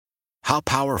How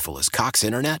powerful is Cox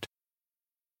Internet?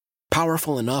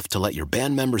 Powerful enough to let your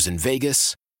band members in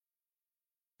Vegas,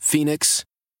 Phoenix,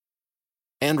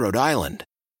 and Rhode Island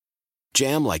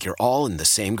jam like you're all in the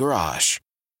same garage.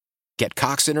 Get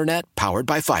Cox Internet powered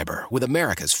by fiber with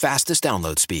America's fastest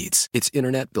download speeds. It's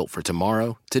internet built for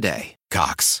tomorrow, today.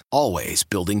 Cox, always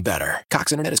building better.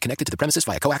 Cox Internet is connected to the premises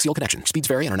via coaxial connection. Speeds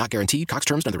vary and are not guaranteed. Cox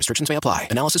terms and other restrictions may apply.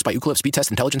 Analysis by Ookla Speed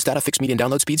Test Intelligence Data. Fixed median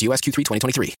download speeds. US Q3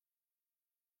 2023.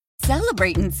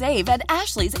 Celebrate and save at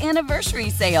Ashley's Anniversary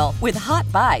Sale. With Hot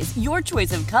Buys, your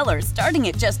choice of colors starting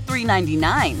at just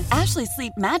 $3.99. Ashley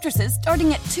Sleep mattresses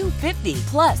starting at $2.50.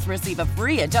 Plus, receive a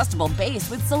free adjustable base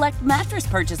with select mattress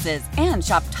purchases. And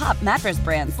shop top mattress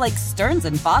brands like Stearns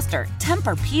 & Foster,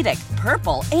 Tempur-Pedic,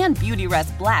 Purple, and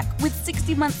Beautyrest Black with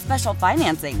 60-month special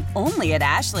financing. Only at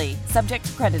Ashley. Subject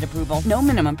to credit approval. No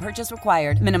minimum purchase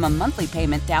required. Minimum monthly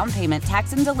payment, down payment,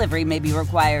 tax, and delivery may be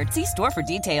required. See store for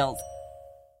details.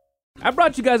 I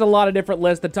brought you guys a lot of different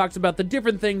lists that talks about the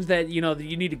different things that, that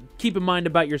you need to keep in mind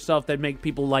about yourself that make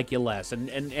people like you less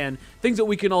and things that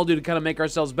we can all do to kind of make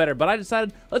ourselves better. But I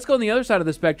decided, let's go on the other side of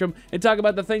the spectrum and talk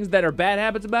about the things that are bad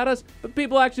habits about us, but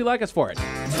people actually like us for it.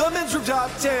 The Men's Room Top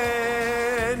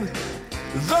 10.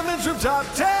 The Men's Room Top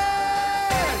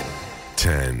 10.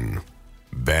 10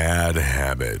 bad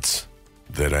habits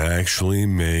that actually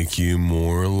make you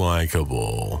more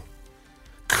likable.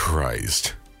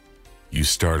 Christ. You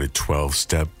start a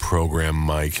 12-step program,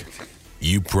 Mike.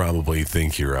 You probably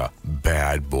think you're a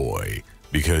bad boy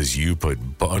because you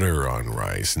put butter on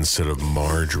rice instead of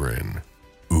margarine.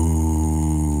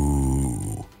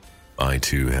 Ooh. I,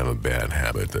 too, have a bad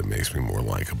habit that makes me more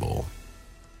likable.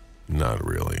 Not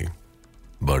really.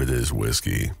 But it is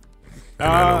whiskey. And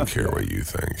I don't care what you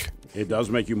think. It does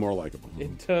make you more likable.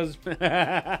 It does.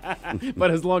 But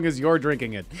as long as you're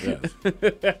drinking it. Yes.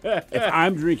 If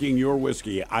I'm drinking your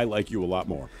whiskey, I like you a lot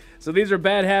more. So these are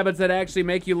bad habits that actually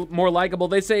make you more likable.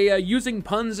 They say using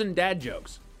puns and dad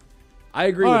jokes. I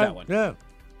agree with that one. Yeah.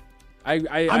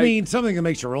 I mean, something that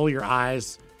makes you roll your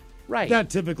eyes. Right. That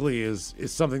typically is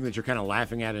something that you're kind of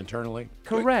laughing at internally.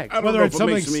 Correct. Whether it's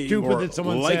something stupid that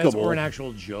someone says or an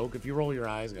actual joke, if you roll your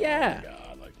eyes, yeah.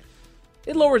 Oh my God.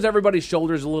 It lowers everybody's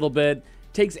shoulders a little bit,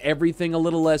 takes everything a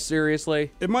little less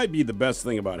seriously. It might be the best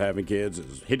thing about having kids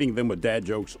is hitting them with dad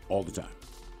jokes all the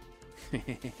time.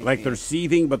 Like they're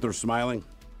seething, but they're smiling.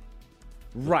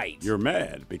 Right. You're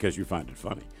mad because you find it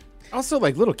funny. Also,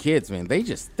 like little kids, man, they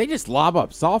just lob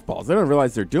up softballs. They don't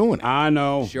realize they're doing it. I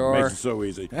know. Sure. Makes it so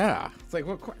easy. Yeah. It's like,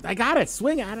 I got it.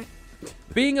 Swing at it.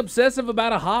 Being obsessive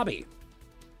about a hobby.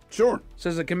 Sure.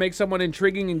 Says it can make someone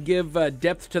intriguing and give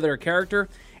depth to their character.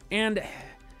 And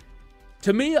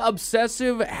to me,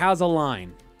 obsessive has a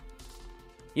line.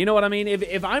 You know what I mean?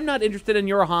 If I'm not interested in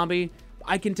your hobby,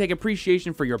 I can take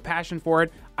appreciation for your passion for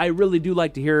it. I really do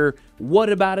like to hear what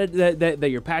about it that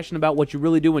you're passionate about, what you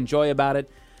really do enjoy about it.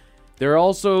 There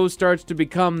also starts to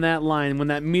become that line when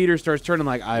that meter starts turning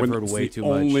like, I've heard way too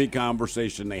much. Only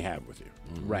conversation they have with you.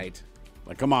 Right.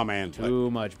 Like, come on, man.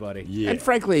 Too much, buddy. Yeah. And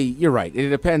frankly, you're right. It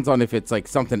depends on if it's like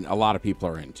something a lot of people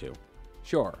are into.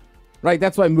 Sure. Right,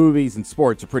 that's why movies and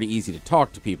sports are pretty easy to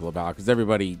talk to people about because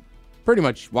everybody pretty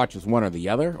much watches one or the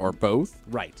other or both.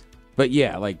 Right. But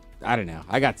yeah, like, I don't know.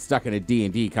 I got stuck in a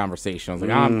D&D conversation. I was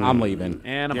like, I'm leaving.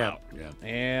 And I'm out. Yeah.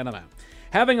 And I'm out.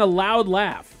 Having a loud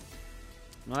laugh.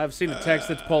 I've seen a text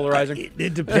that's polarizing.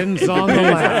 It depends on the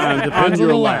laugh. It depends on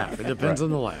the laugh. It depends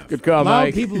on the laugh. Good call, Loud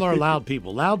Mike. people are loud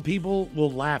people. Loud people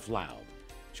will laugh loud.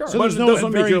 Sure. So But there's it no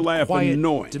doesn't make very your laugh quiet,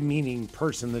 annoying. demeaning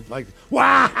person that like,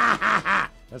 wah, ha, ha, ha.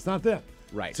 That's not them.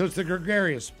 Right. So it's the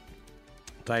gregarious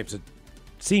types that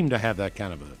seem to have that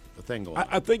kind of a thing going on.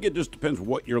 I think it just depends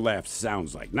what your laugh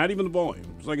sounds like, not even the volume.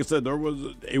 Like I said, there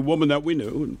was a woman that we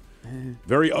knew, and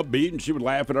very upbeat, and she would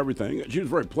laugh at everything. She was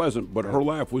very pleasant, but her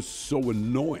laugh was so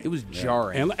annoying. It was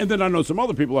jarring. And then I know some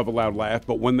other people have a loud laugh,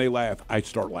 but when they laugh, I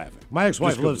start laughing. My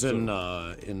ex-wife Just 'cause lives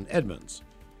it's in Edmonds,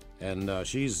 and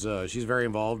she's very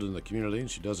involved in the community, and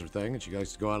she does her thing, and she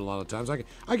likes to go out a lot of times.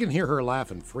 I can hear her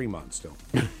laugh in Fremont still.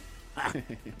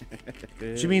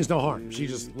 She means no harm. She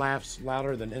just laughs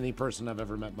louder than any person I've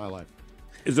ever met in my life.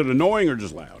 Is it annoying or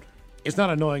just loud? It's not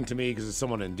annoying to me because it's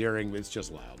someone endearing. It's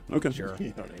just loud. Okay. Sure. You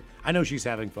know what I mean? I know she's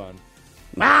having fun.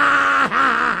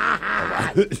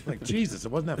 Like, Jesus,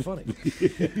 it wasn't that funny.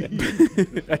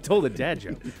 I told a dad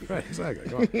joke. Right, exactly.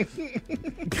 Go on.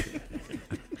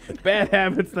 Bad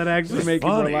habits that actually make you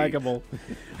more funny. likable.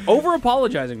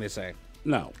 Over-apologizing, they say.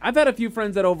 No. I've had a few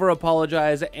friends that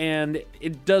over-apologize, and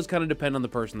it does kind of depend on the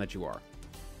person that you are.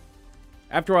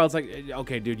 After a while, it's like,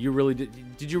 okay, dude, you really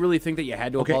did you really think that you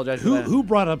had to apologize for that? Who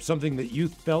brought up something that you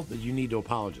felt that you need to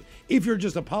apologize? If you're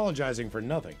just apologizing for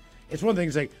nothing, It's one thing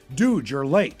to say, dude, you're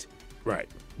late. Right.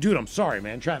 Dude, I'm sorry,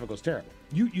 man. Traffic was terrible.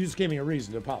 You just gave me a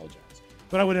reason to apologize.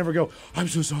 But I would never go, I'm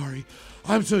so sorry.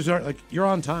 I'm so sorry. Like, you're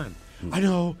on time. I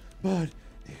know, but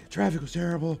traffic was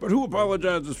terrible. But who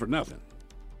apologizes for nothing?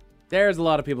 There's a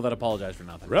lot of people that apologize for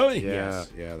nothing. Really? Yeah,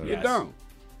 You yes. don't.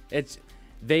 It's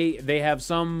they have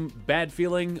some bad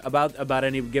feeling about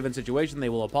any given situation. They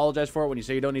will apologize for it. When you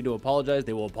say you don't need to apologize,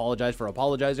 they will apologize for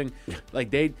apologizing.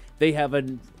 Like they have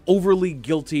an overly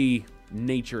guilty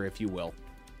nature, if you will,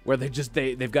 where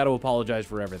they've got to apologize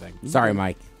for everything. Sorry,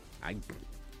 Mike.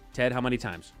 Ted, how many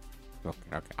times?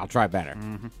 Okay, I'll try better.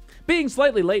 Being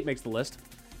slightly late makes the list.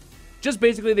 Just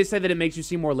basically, they say that it makes you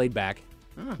seem more laid back,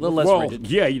 a little less Well, rigid.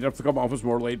 yeah, you'd have to come off as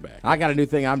more laid back. I got a new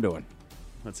thing I'm doing.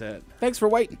 That's it. Thanks for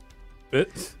waiting.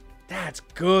 That's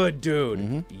good,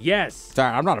 dude. Yes,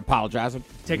 Sorry, I'm not apologizing.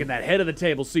 taking that head of the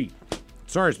table seat.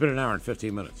 Sorry, it's been an hour and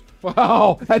 15 minutes.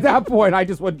 Wow, at that point, I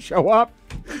just wouldn't show up.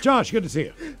 Josh, good to see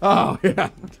you. Oh, yeah.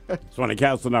 It's funny,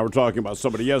 Castle and I were talking about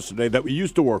somebody yesterday that we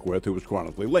used to work with who was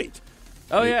chronically late.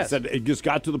 Oh He yes. said it just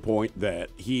got to the point that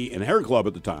he and Hair Club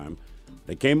at the time,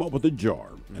 they came up with a jar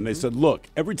and they said, "Look,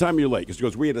 every time you're late," because he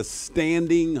goes, "We had a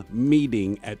standing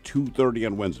meeting at 2:30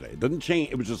 on Wednesday. It doesn't change.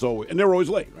 It was just always, and they were always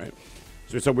late, right?"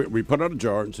 So he said, "We put out a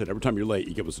jar and said every time you're late,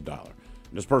 you give us $1." And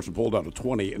this person pulled out a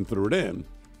 20 and threw it in.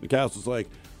 And Castle's like,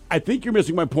 "I think you're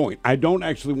missing my point. I don't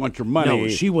actually want your money." No,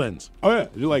 she wins. Oh yeah,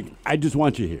 you're like, "I just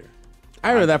want you here." I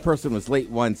remember that person was late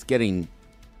once getting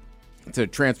to a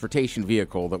transportation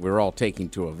vehicle that we were all taking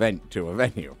to a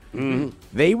venue.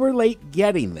 They were late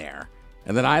getting there.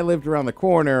 And then I lived around the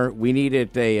corner. We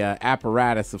needed a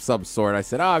apparatus of some sort. I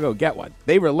said, "Oh, I'll go get one."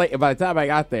 They were late. By the time I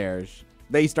got there,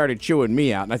 they started chewing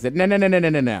me out. And I said,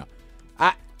 no.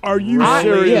 Are you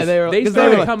serious? Yeah, They 'cause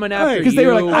started were coming after Because they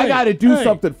were you. like, I got to do Hey,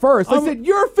 something first. I said,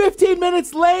 "You're 15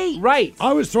 minutes late." Right.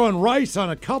 I was throwing rice on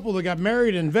a couple that got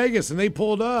married in Vegas, and they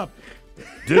pulled up.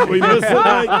 Did we miss the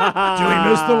night? Did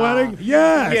we miss the wedding?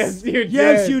 Yes.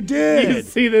 Yes, you did. You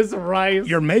see this rice?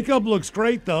 Your makeup looks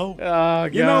great, though. Oh,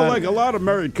 God. You know, like a lot of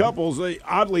married couples, they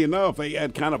oddly enough, they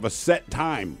had kind of a set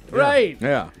time. Right.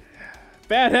 Yeah.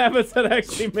 Bad habits that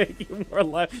actually make you more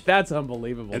like. That's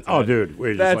unbelievable. And, Ted. oh, dude, we're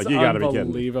just That's like, you got to be kidding me.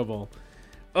 unbelievable.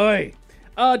 Oi.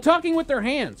 Talking with their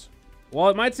hands. While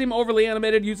it might seem overly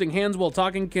animated, using hands while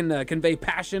talking can convey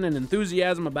passion and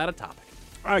enthusiasm about a topic.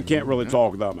 I can't really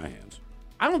talk without my hands.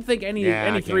 I don't think any Yeah, I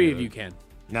can't three of either. you can.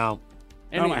 No,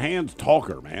 No, my hands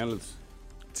talker, man.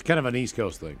 it's kind of an East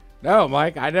Coast thing. No,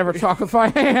 Mike, I never talk with my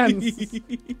hands.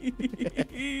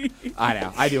 I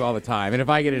know. I do all the time. And if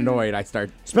I get annoyed, I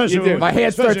start. Especially You do. when- My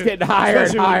hand starts especially- getting higher and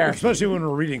especially when- higher. Especially when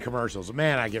we're reading commercials.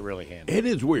 Man, I get really handy. It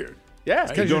is weird. Yeah,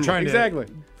 Because you're trying exactly.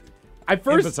 to I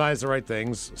first emphasize the right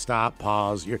things. Stop,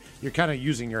 pause. You're kind of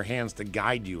using your hands to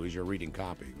guide you as you're reading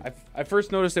copy. I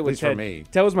first noticed it with least for Ted. me.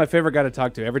 Ted was my favorite guy to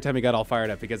talk to every time he got all fired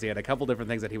up because he had a couple different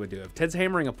things that he would do. If Ted's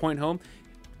hammering a point home,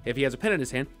 if he has a pen in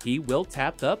his hand, he will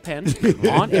tap the pen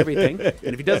on everything. And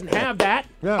if he doesn't have that,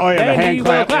 Oh, yeah, the then hand he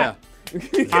clap. will clap.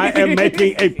 I am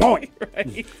making a point.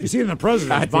 You see, in the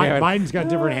presidents, God damn it. Biden's got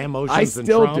different hand motions I than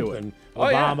still Trump do it. and Oh,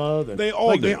 yeah. Obama. than- They all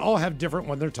like, do. They all have different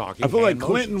when they're talking. I feel like hand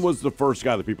Clinton motions. was the first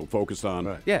guy that people focused on.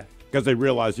 Right. Yeah. Because they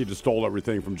realized he just stole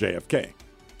everything from JFK.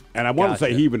 And I want to say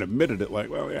Gotcha. he even admitted it, like,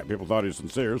 well, yeah, people thought he was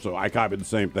sincere, so I copied the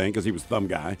same thing because he was thumb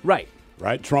guy. Right.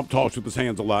 Right? Trump talks with his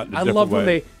hands a lot in a I different love when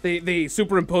way. they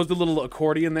superimposed a little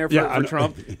accordion there for, Yeah, I for know.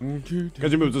 Trump.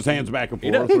 Because he moves his hands back and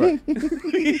forth. Right.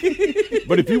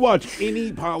 But if you watch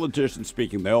any politician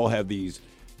speaking, they all have these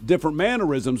different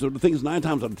mannerisms. And the thing is, 9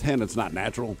 times out of 10, it's not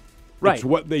natural. Right. It's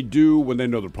what they do when they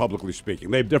know they're publicly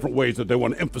speaking. They have different ways that they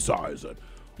want to emphasize it.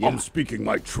 I'm speaking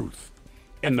my truth.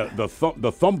 And the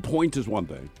thumb point is one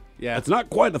thing. Yeah. It's not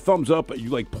quite a thumbs up, but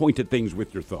you like point at things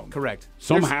with your thumb. Correct.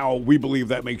 Somehow we believe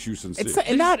that makes you sincere.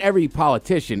 And not every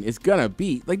politician is gonna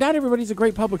be like. Not everybody's a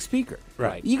great public speaker.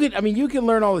 Right. You can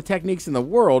learn all the techniques in the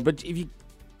world, but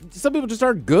some people just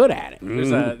aren't good at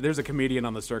it. There's a comedian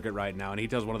on the circuit right now, and he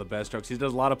does one of the best jokes. He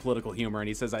does a lot of political humor, and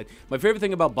he says, my favorite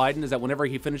thing about Biden is that whenever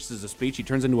he finishes a speech, he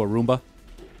turns into a Roomba.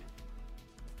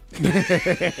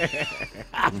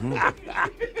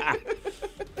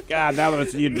 God, now that I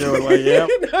see you do it, like, yep,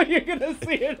 No, you're gonna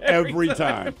see it every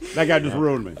time. That guy just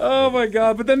ruined me. Oh my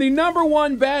God. But then the number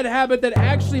one bad habit that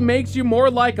actually makes you more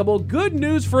likable. Good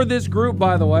news for this group,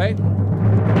 by the way.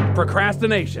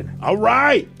 Procrastination. All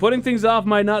right. Putting things off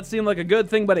might not seem like a good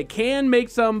thing, but it can make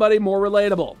somebody more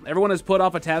relatable. Everyone has put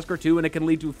off a task or two, and it can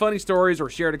lead to funny stories or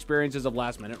shared experiences of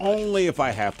last minute. Only if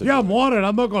I have to. Yeah, I'm wanted.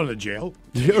 I'm not going to jail.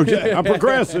 Okay, I'm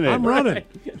procrastinating. I'm running.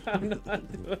 I'm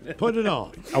not doing it. Put it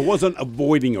on. I wasn't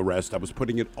avoiding arrest. I was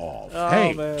putting it off.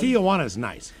 Hey, man. Tijuana's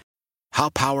nice. How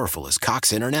powerful is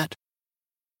Cox Internet?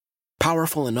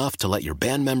 Powerful enough to let your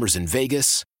band members in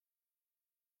Vegas,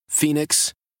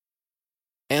 Phoenix,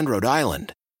 and Rhode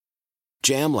Island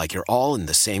jam like you're all in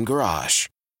the same garage.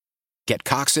 Get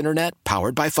Cox Internet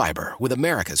powered by fiber with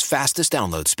America's fastest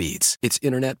download speeds. It's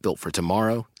internet built for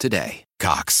tomorrow, today.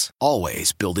 Cox,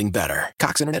 always building better.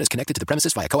 Cox Internet is connected to the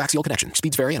premises via coaxial connection.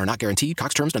 Speeds vary and are not guaranteed.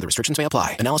 Cox terms and other restrictions may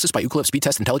apply. Analysis by Ookla Speed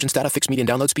Test Intelligence Data. Fixed median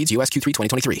download speeds. US Q3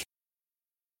 2023.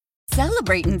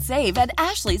 Celebrate and save at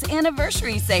Ashley's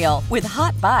Anniversary Sale. With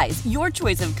Hot Buys, your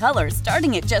choice of colors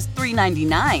starting at just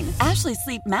 $3.99. Ashley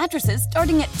Sleep mattresses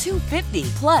starting at $2.50.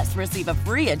 Plus, receive a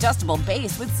free adjustable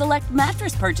base with select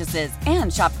mattress purchases.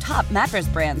 And shop top mattress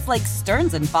brands like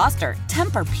Stearns & Foster,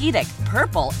 Tempur-Pedic,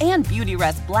 Purple, and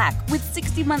Beautyrest Black with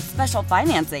 60-month special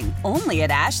financing. Only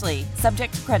at Ashley.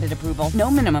 Subject to credit approval. No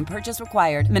minimum purchase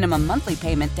required. Minimum monthly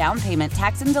payment, down payment,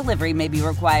 tax, and delivery may be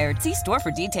required. See store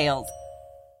for details.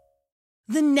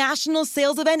 The national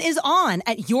sales event is on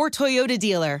at your Toyota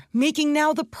dealer, making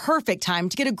now the perfect time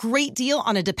to get a great deal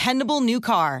on a dependable new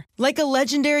car. Like a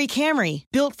legendary Camry,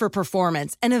 built for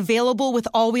performance and available with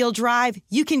all-wheel drive,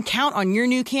 you can count on your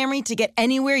new Camry to get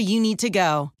anywhere you need to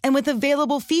go. And with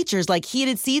available features like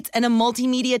heated seats and a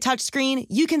multimedia touchscreen,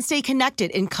 you can stay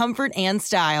connected in comfort and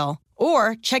style.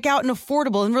 Or check out an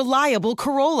affordable and reliable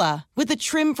Corolla with a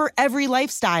trim for every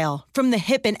lifestyle, from the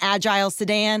hip and agile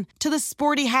sedan to the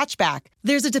sporty hatchback.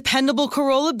 There's a dependable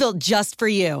Corolla built just for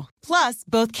you. Plus,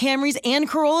 both Camrys and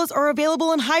Corollas are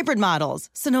available in hybrid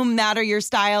models, so no matter your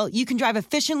style, you can drive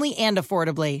efficiently and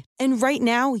affordably. And right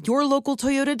now, your local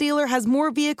Toyota dealer has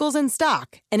more vehicles in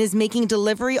stock and is making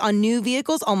delivery on new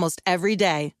vehicles almost every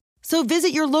day. So visit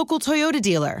your local Toyota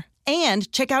dealer.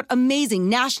 And check out amazing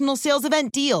national sales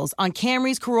event deals on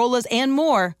Camrys, Corollas, and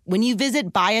more when you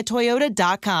visit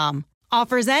buyatoyota.com.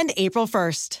 Offers end April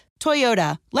 1st.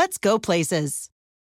 Toyota, let's go places.